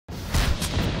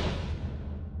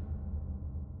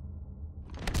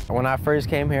When I first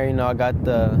came here, you know, I got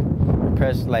the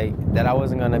impression like that I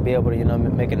wasn't gonna be able to, you know,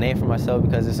 make a name for myself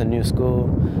because it's a new school.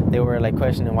 They were like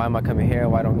questioning why am I coming here?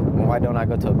 Why don't I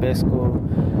go to a big school?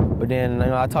 But then, you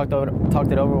know, I talked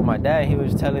it over with my dad. He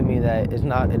was telling me that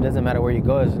it doesn't matter where you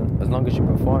go as long as you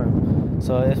perform.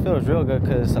 So it feels real good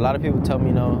because a lot of people tell me,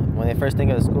 you know, when they first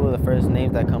think of the school, the first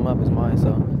names that come up is mine.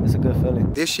 So it's a good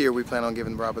feeling. This year we plan on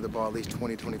giving Robert the ball at least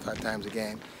 20, 25 times a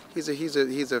game. He's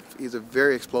a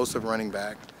very explosive running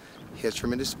back. He has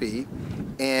tremendous speed,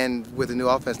 and with the new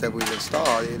offense that we've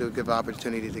installed, it'll give an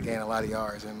opportunity to gain a lot of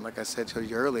yards. And like I said to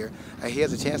you earlier, he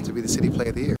has a chance to be the City Player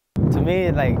of the Year. To me,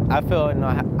 like, I feel, you know,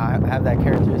 I have that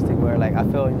characteristic where, like, I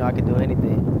feel, you know, I can do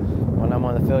anything. When I'm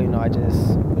on the field, you know, I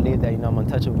just believe that, you know, I'm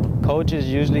untouchable. Coaches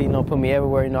usually, you know, put me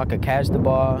everywhere. You know, I could catch the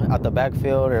ball out the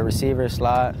backfield or receiver,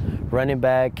 slot, running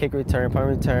back, kick return, punt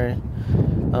return.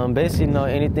 Basically, you know,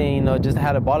 anything, you know, just to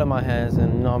have the ball in my hands,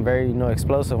 and, you know, I'm very, you know,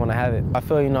 explosive when I have it. I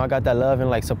feel, you know, I got that love and,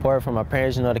 like, support from my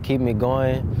parents, you know, to keep me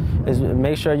going. Is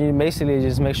basically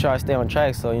just make sure I stay on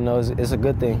track, so, you know, it's a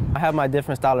good thing. I have my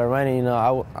different style of running, you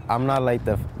know, I'm not like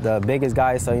the biggest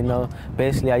guy, so, you know,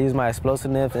 basically I use my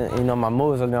explosiveness and, you know, my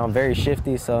moves, you know, I'm very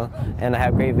shifty, so, and I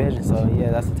have great vision, so, yeah,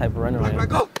 that's the type of runner I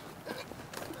am.